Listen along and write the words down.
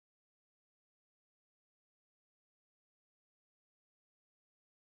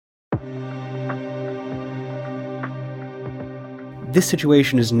this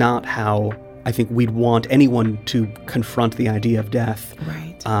situation is not how I think we'd want anyone to confront the idea of death.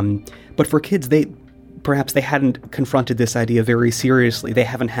 Right. But for kids, perhaps they hadn't confronted this idea very seriously. They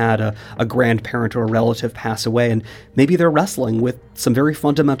haven't had a grandparent or a relative pass away, and maybe they're wrestling with some very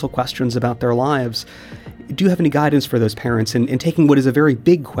fundamental questions about their lives. Do you have any guidance for those parents in taking what is a very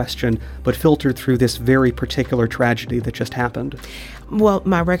big question, but filtered through this very particular tragedy that just happened? Well,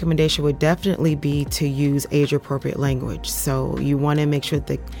 my recommendation would definitely be to use age-appropriate language. So you want to make sure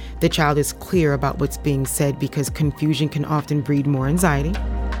that the child is clear about what's being said, because confusion can often breed more anxiety.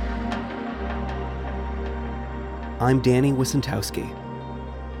 I'm Danny Wicentowski.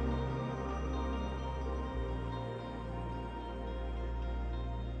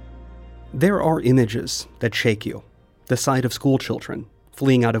 There are images that shake you. The sight of school children,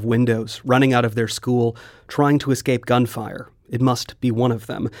 fleeing out of windows, running out of their school, trying to escape gunfire. It must be one of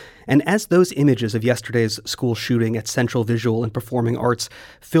them. And as those images of yesterday's school shooting at Central Visual and Performing Arts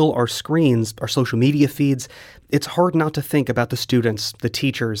fill our screens, our social media feeds, it's hard not to think about the students, the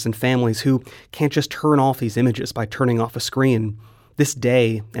teachers, and families who can't just turn off these images by turning off a screen. This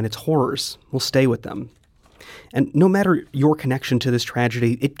day and its horrors will stay with them. And no matter your connection to this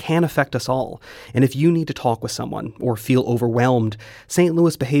tragedy, it can affect us all. And if you need to talk with someone or feel overwhelmed, St.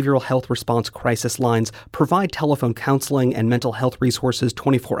 Louis Behavioral Health Response Crisis Lines provide telephone counseling and mental health resources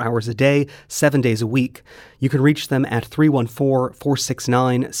 24 hours a day, 7 days a week. You can reach them at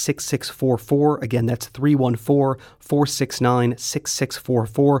 314-469-6644. Again, that's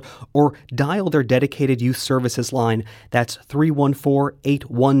 314-469-6644. Or dial their dedicated youth services line. That's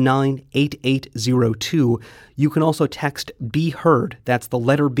 314-819-8802. You can also text Be Heard, that's the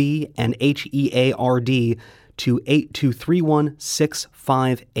letter B and HEARD, to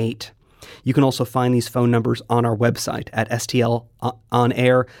 8231658. You can also find these phone numbers on our website at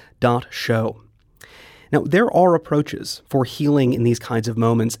stlonair.show. Now, there are approaches for healing in these kinds of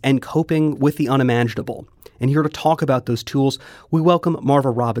moments and coping with the unimaginable. And here to talk about those tools, we welcome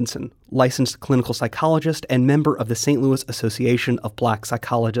Marva Robinson, licensed clinical psychologist and member of the St. Louis Association of Black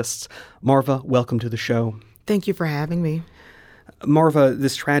Psychologists. Marva, welcome to the show. Thank you for having me. Marva,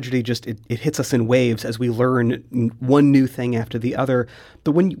 this tragedy it hits us in waves as we learn one new thing after the other.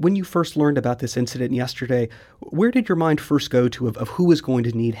 But when you first learned about this incident yesterday, where did your mind first go to of who is going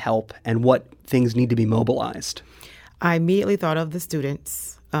to need help and what things need to be mobilized? I immediately thought of the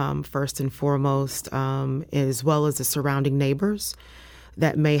students, first and foremost, as well as the surrounding neighbors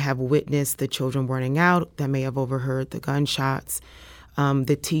that may have witnessed the children running out, that may have overheard the gunshots,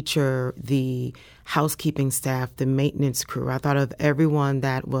 the teacher, the housekeeping staff, the maintenance crew. I thought of everyone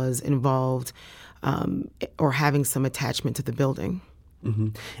that was involved or having some attachment to the building. Mm-hmm.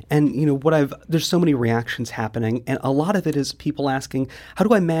 And, there's so many reactions happening, and a lot of it is people asking, how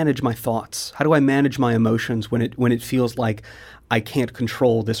do I manage my thoughts? How do I manage my emotions when it feels like I can't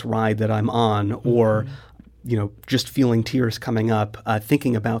control this ride that I'm on, or, just feeling tears coming up,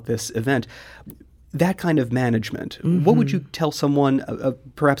 thinking about this event? That kind of management. Mm-hmm. What would you tell someone,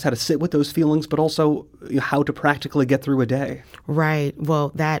 perhaps how to sit with those feelings, but also how to practically get through a day? Right.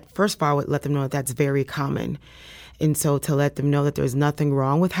 Well, first of all, I would let them know that's very common. And so to let them know that there's nothing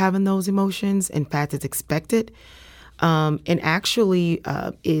wrong with having those emotions. In fact, it's expected. And actually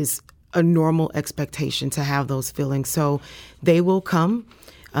is a normal expectation to have those feelings. So they will come.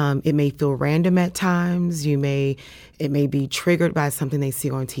 It may feel random at times. It may be triggered by something they see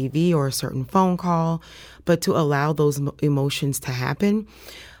on TV or a certain phone call, but to allow those emotions to happen.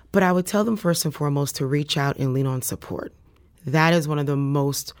 But I would tell them first and foremost to reach out and lean on support. That is one of the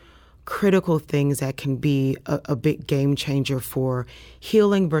most critical things that can be a big game changer for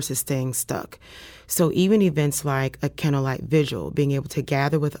healing versus staying stuck. So even events like a candlelight vigil, being able to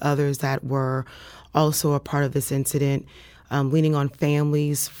gather with others that were also a part of this incident, leaning on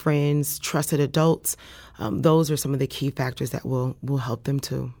families, friends, trusted adults. Those are some of the key factors that will help them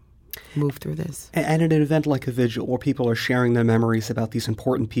to move through this. And at an event like a vigil where people are sharing their memories about these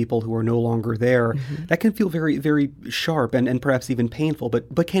important people who are no longer there, mm-hmm. that can feel very, very sharp and perhaps even painful.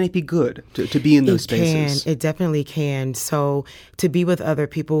 But can it be good to be in those spaces? It definitely can. So to be with other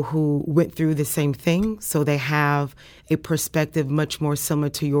people who went through the same thing, so they have a perspective much more similar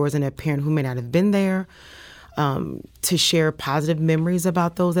to yours and a parent who may not have been there, to share positive memories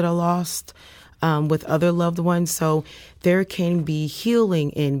about those that are lost with other loved ones. So there can be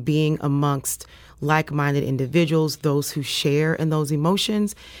healing in being amongst like-minded individuals, those who share in those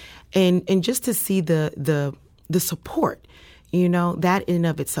emotions, and just to see the support. That in and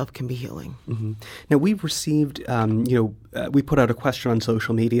of itself can be healing. Mm-hmm. Now, we've received, we put out a question on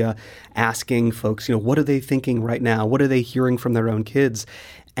social media asking folks, what are they thinking right now? What are they hearing from their own kids?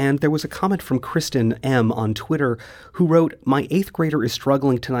 And there was a comment from Kristen M. on Twitter who wrote, "My 8th grader is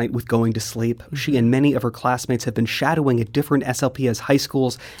struggling tonight with going to sleep. She and many of her classmates have been shadowing at different SLPS high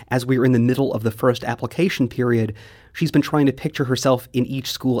schools as we are in the middle of the first application period. She's been trying to picture herself in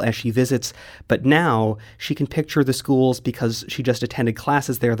each school as she visits, but now she can picture the schools because she just attended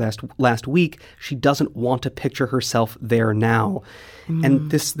classes there last week. She doesn't want to picture herself there now."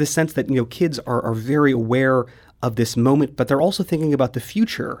 And this sense that, kids are very aware of this moment, but they're also thinking about the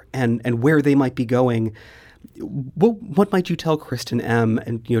future and where they might be going. What might you tell Kristen M.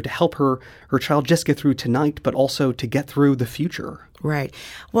 and to help her child just get through tonight, but also to get through the future? Right.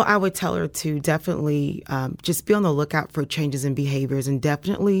 Well, I would tell her to definitely just be on the lookout for changes in behaviors, and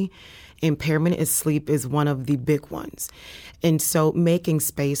definitely impairment in sleep is one of the big ones. And so making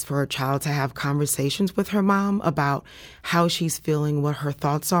space for her child to have conversations with her mom about how she's feeling, what her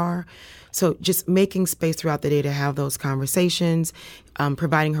thoughts are. So just making space throughout the day to have those conversations,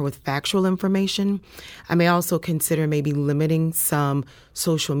 providing her with factual information. I may also consider maybe limiting some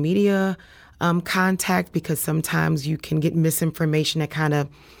social media contact, because sometimes you can get misinformation that kind of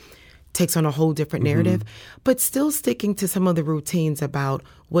takes on a whole different narrative, but still sticking to some of the routines about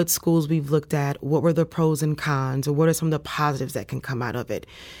what schools we've looked at, what were the pros and cons, or what are some of the positives that can come out of it.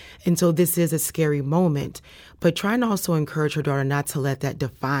 And so this is a scary moment, but trying to also encourage her daughter not to let that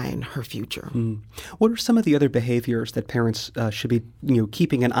define her future. What are some of the other behaviors that parents should be,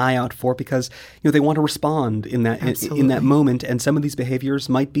 keeping an eye out for, because they want to respond in that moment, and some of these behaviors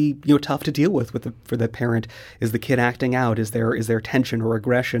might be tough to deal with for the parent. Is the kid acting out? Is there tension or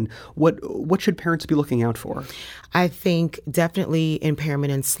aggression? What should parents be looking out for? I think definitely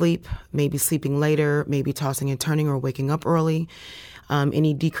impairment in sleep, maybe sleeping later, maybe tossing and turning or waking up early.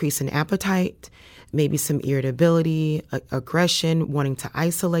 Any decrease in appetite, maybe some irritability, aggression, wanting to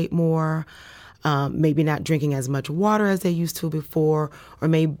isolate more, maybe not drinking as much water as they used to before, or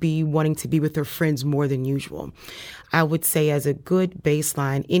maybe wanting to be with their friends more than usual. I would say as a good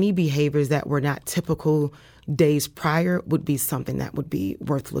baseline, any behaviors that were not typical days prior would be something that would be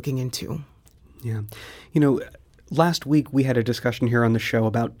worth looking into. Yeah. Last week, we had a discussion here on the show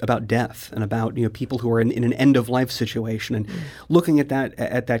about death and about people who are in an end-of-life situation, and looking at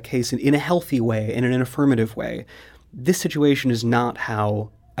that case in a healthy way and in an affirmative way. This situation is not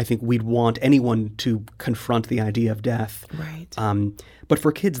how I think we'd want anyone to confront the idea of death. Right. But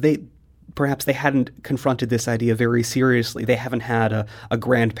for kids, perhaps they hadn't confronted this idea very seriously. They haven't had a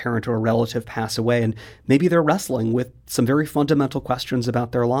grandparent or a relative pass away, and maybe they're wrestling with some very fundamental questions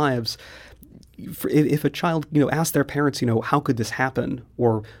about their lives. If a child, asks their parents, how could this happen,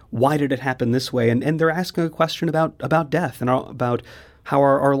 or why did it happen this way, and they're asking a question about death and about how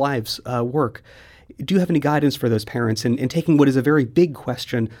our lives work. Do you have any guidance for those parents in taking what is a very big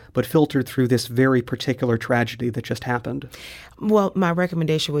question, but filtered through this very particular tragedy that just happened? Well, my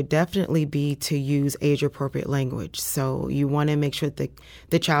recommendation would definitely be to use age-appropriate language. So you want to make sure that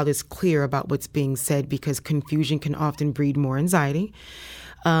the child is clear about what's being said, because confusion can often breed more anxiety.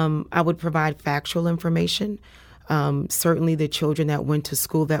 I would provide factual information. Certainly the children that went to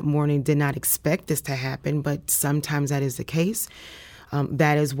school that morning did not expect this to happen, but sometimes that is the case.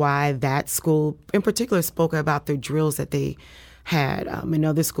 That is why that school in particular spoke about the drills that they had, and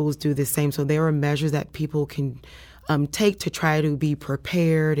other schools do the same. So there are measures that people can take to try to be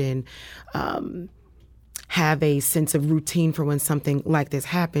prepared and have a sense of routine for when something like this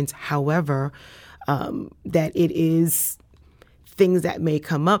happens. However, that it is things that may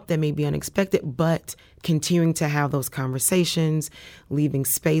come up that may be unexpected, but continuing to have those conversations, leaving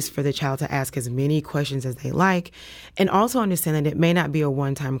space for the child to ask as many questions as they like, and also understand that it may not be a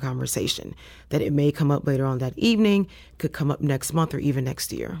one-time conversation, that it may come up later on that evening, could come up next month or even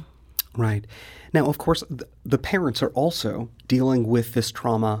next year. Right. Now, of course, the parents are also dealing with this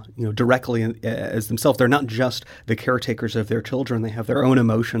trauma, directly as themselves. They're not just the caretakers of their children. They have their own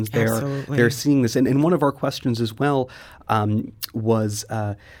emotions. They're seeing this. And one of our questions as well was,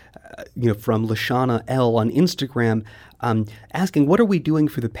 from Lashana L. on Instagram, asking, what are we doing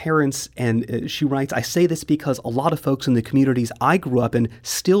for the parents? And she writes, I say this because a lot of folks in the communities I grew up in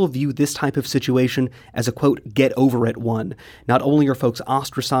still view this type of situation as a, quote, get over it one. Not only are folks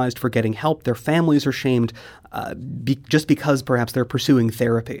ostracized for getting help, their families are shamed just because perhaps they're pursuing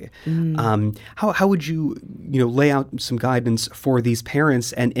therapy. How would you, lay out some guidance for these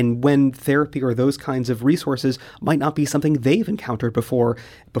parents and when therapy or those kinds of resources might not be something they've encountered before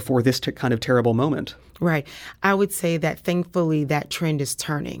this kind of terrible moment? Right. I would say that thankfully that trend is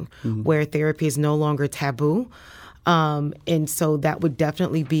turning, where therapy is no longer taboo. And so that would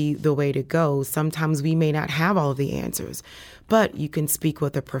definitely be the way to go. Sometimes we may not have all of the answers, But you can speak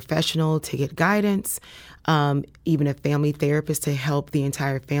with a professional to get guidance, even a family therapist to help the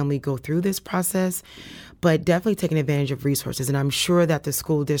entire family go through this process, but definitely taking advantage of resources. And I'm sure that the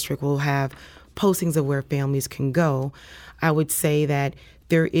school district will have postings of where families can go. I would say that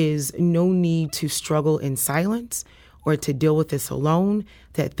there is no need to struggle in silence or to deal with this alone,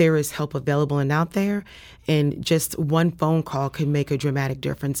 that there is help available and out there. And just one phone call can make a dramatic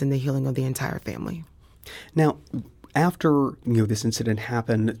difference in the healing of the entire family. Now, after this incident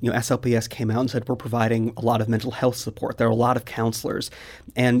happened, SLPS came out and said we're providing a lot of mental health support. There are a lot of counselors.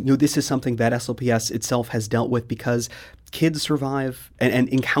 And this is something that SLPS itself has dealt with because kids survive and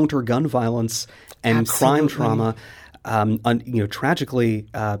encounter gun violence and Absolutely. crime trauma tragically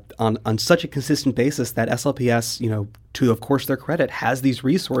on such a consistent basis that SLPS, to, of course, their credit, has these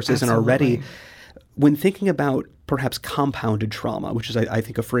resources Absolutely. and are ready. When thinking about perhaps compounded trauma, which is, I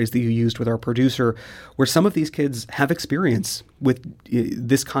think, a phrase that you used with our producer, where some of these kids have experience with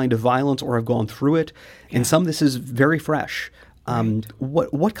this kind of violence or have gone through it, and some this is very fresh. Right.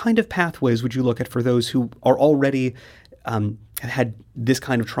 What kind of pathways would you look at for those who are already had this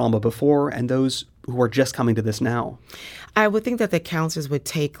kind of trauma before and those who are just coming to this now? I would think that the counselors would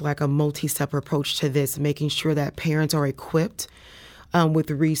take like a multi-step approach to this, making sure that parents are equipped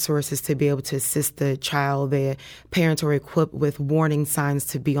with resources to be able to assist the child. The parents are equipped with warning signs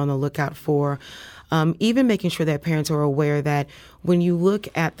to be on the lookout for. Even making sure that parents are aware that when you look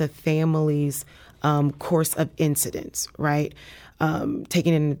at the family's course of incidents, right?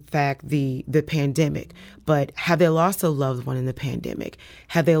 Taking in fact the pandemic, but have they lost a loved one in the pandemic?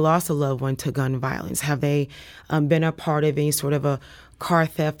 Have they lost a loved one to gun violence? Have they been a part of any sort of a car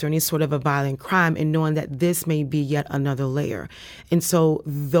theft or any sort of a violent crime, and knowing that this may be yet another layer? And so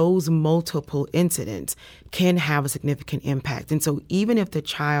those multiple incidents can have a significant impact. And so even if the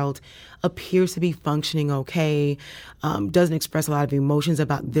child appears to be functioning okay, doesn't express a lot of emotions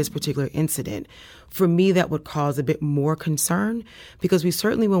about this particular incident, for me, that would cause a bit more concern, because we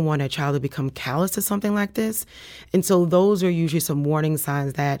certainly wouldn't want a child to become callous to something like this. And so those are usually some warning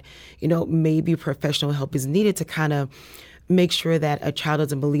signs that, maybe professional help is needed to kind of make sure that a child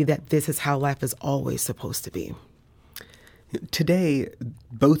doesn't believe that this is how life is always supposed to be. Today,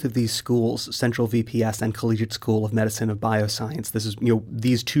 both of these schools, Central VPS and Collegiate School of Medicine of Bioscience, this is,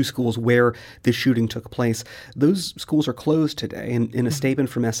 these two schools where this shooting took place, those schools are closed today. And in a statement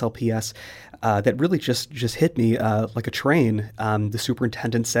from SLPS that really just hit me like a train, the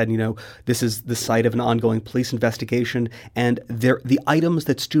superintendent said, this is the site of an ongoing police investigation, and the items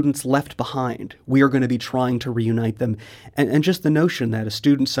that students left behind, we are going to be trying to reunite them. And just the notion that a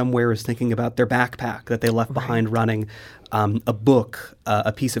student somewhere is thinking about their backpack that they left behind running, a book,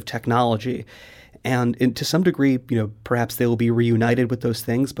 a piece of technology. And to some degree, perhaps they will be reunited with those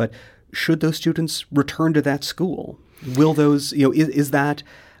things, but should those students return to that school? Will those, is that,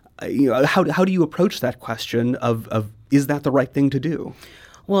 how do you approach that question of is that the right thing to do?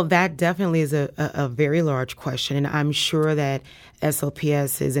 Well, that definitely is a very large question, and I'm sure that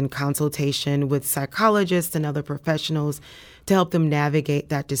SLPS is in consultation with psychologists and other professionals to help them navigate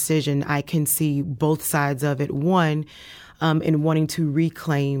that decision. I can see both sides of it. One, in wanting to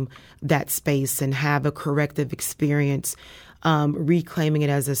reclaim that space and have a corrective experience, reclaiming it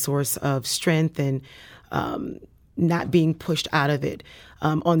as a source of strength and not being pushed out of it.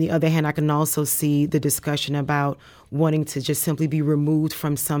 On the other hand, I can also see the discussion about wanting to just simply be removed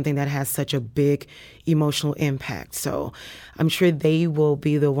from something that has such a big emotional impact. So I'm sure they will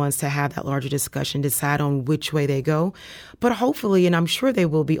be the ones to have that larger discussion, decide on which way they go. But hopefully, and I'm sure they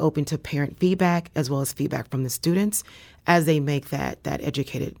will be open to parent feedback as well as feedback from the students as they make that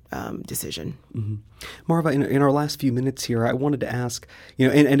educated decision. Mm-hmm. Marva, in our last few minutes here, I wanted to ask,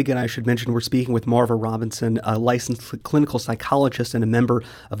 and again, I should mention we're speaking with Marva Robinson, a licensed clinical psychologist and a member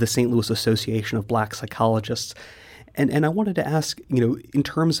of the St. Louis Association of Black Psychologists. And I wanted to ask, in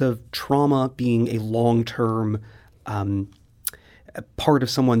terms of trauma being a long-term part of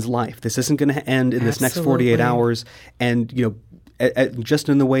someone's life, this isn't going to end in this next 48 hours. And, just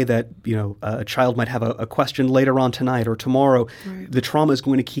in the way that, a child might have a question later on tonight or tomorrow, right. The trauma is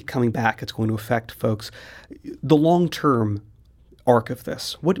going to keep coming back. It's going to affect folks. The long-term arc of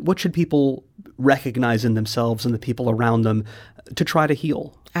this, what should people recognize in themselves and the people around them to try to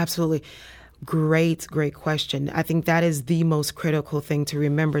heal? Absolutely. Great question. I think that is the most critical thing to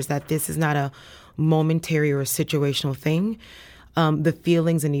remember, is that this is not a momentary or a situational thing. The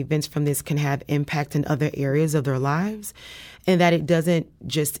feelings and events from this can have impact in other areas of their lives, and that it doesn't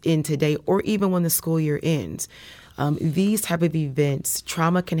just end today or even when the school year ends. These type of events,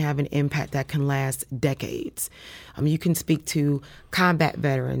 trauma can have an impact that can last decades. You can speak to combat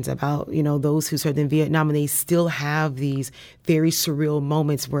veterans about, those who served in Vietnam, and they still have these very surreal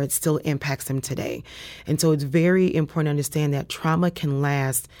moments where it still impacts them today. And so it's very important to understand that trauma can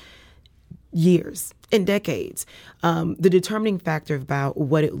last years and decades. The determining factor about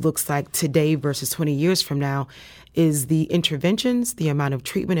what it looks like today versus 20 years from now is the interventions, the amount of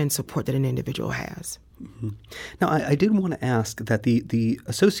treatment and support that an individual has. Mm-hmm. Now, I did want to ask that the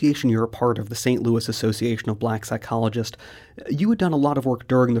association you're a part of, the St. Louis Association of Black Psychologists, you had done a lot of work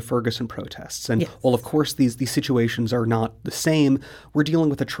during the Ferguson protests. And yes. While, of course, these situations are not the same, we're dealing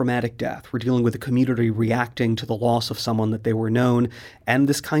with a traumatic death. We're dealing with a community reacting to the loss of someone that they were known. And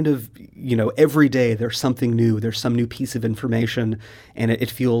this kind of, every day there's something new. There's some new piece of information, and it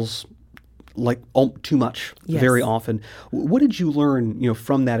feels like too much. Yes. Very often. What did you learn,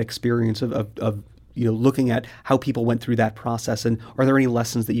 from that experience of looking at how people went through that process? And are there any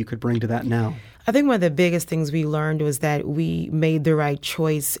lessons that you could bring to that now? I think one of the biggest things we learned was that we made the right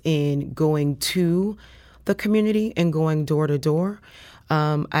choice in going to the community and going door to door.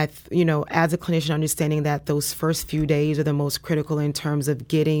 As a clinician, understanding that those first few days are the most critical in terms of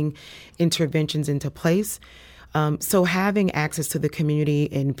getting interventions into place. So having access to the community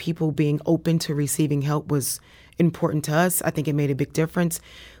and people being open to receiving help was important to us. I think it made a big difference.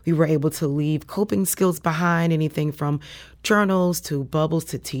 We were able to leave coping skills behind, anything from journals to bubbles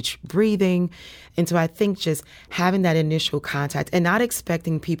to teach breathing. And so I think just having that initial contact and not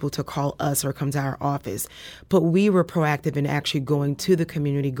expecting people to call us or come to our office, but we were proactive in actually going to the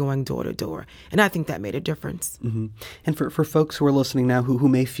community, going door to door. And I think that made a difference. Mm-hmm. And for folks who are listening now who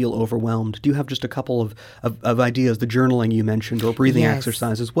may feel overwhelmed, do you have just a couple of ideas, the journaling you mentioned or breathing Yes.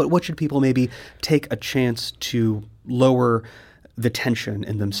 exercises? What should people maybe take a chance to lower the tension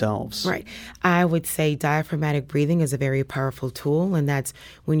in themselves? Right. I would say diaphragmatic breathing is a very powerful tool, and that's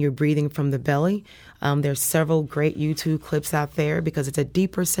when you're breathing from the belly. There's several great YouTube clips out there because it's a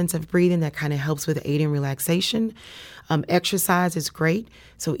deeper sense of breathing that kind of helps with aiding relaxation. Exercise is great.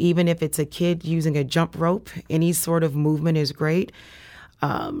 So even if it's a kid using a jump rope, any sort of movement is great.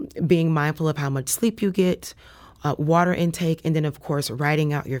 Being mindful of how much sleep you get, water intake, and then, of course,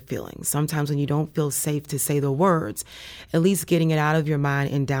 writing out your feelings. Sometimes when you don't feel safe to say the words, at least getting it out of your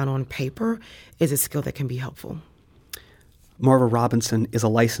mind and down on paper is a skill that can be helpful. Marva Robinson is a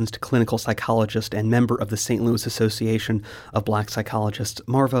licensed clinical psychologist and member of the St. Louis Association of Black Psychologists.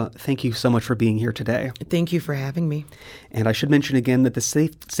 Marva, thank you so much for being here today. Thank you for having me. And I should mention again that the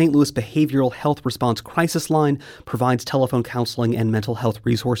St. Louis Behavioral Health Response Crisis Line provides telephone counseling and mental health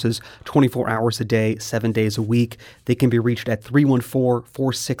resources 24 hours a day, 7 days a week. They can be reached at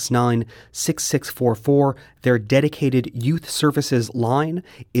 314-469-6644. Their dedicated youth services line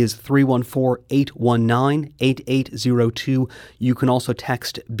is 314-819-8802. You can also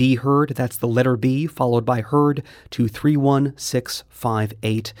text Be Heard, that's the letter B followed by Heard, to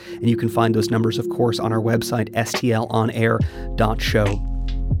 31658. And you can find those numbers, of course, on our website, stlonair.show.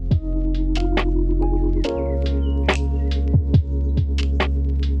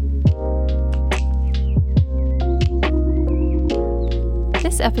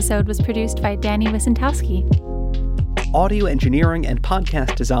 This episode was produced by Danny Wysentowski. Audio engineering and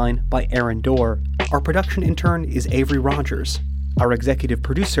podcast design by Aaron Dorr. Our production intern is Avery Rogers. Our executive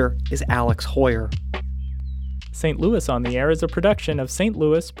producer is Alex Hoyer. St. Louis on the Air is a production of St.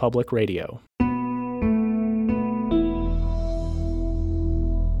 Louis Public Radio.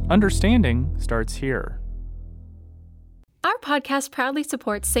 Understanding starts here. Our podcast proudly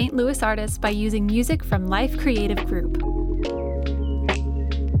supports St. Louis artists by using music from Life Creative Group.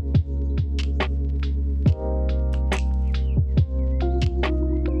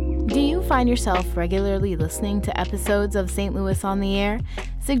 Do you find yourself regularly listening to episodes of St. Louis on the Air?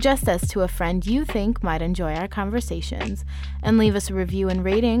 Suggest us to a friend you think might enjoy our conversations, and leave us a review and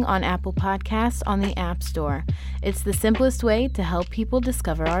rating on Apple Podcasts on the App Store. It's the simplest way to help people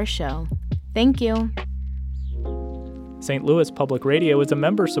discover our show. Thank you. St. Louis Public Radio is a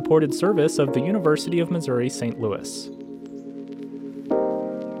member-supported service of the University of Missouri St. Louis.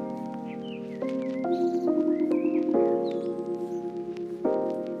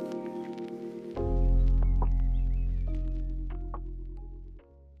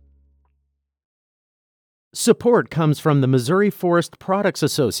 Support comes from the Missouri Forest Products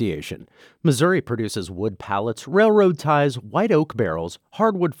Association. Missouri produces wood pallets, railroad ties, white oak barrels,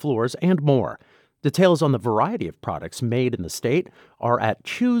 hardwood floors, and more. Details on the variety of products made in the state are at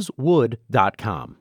choosewood.com.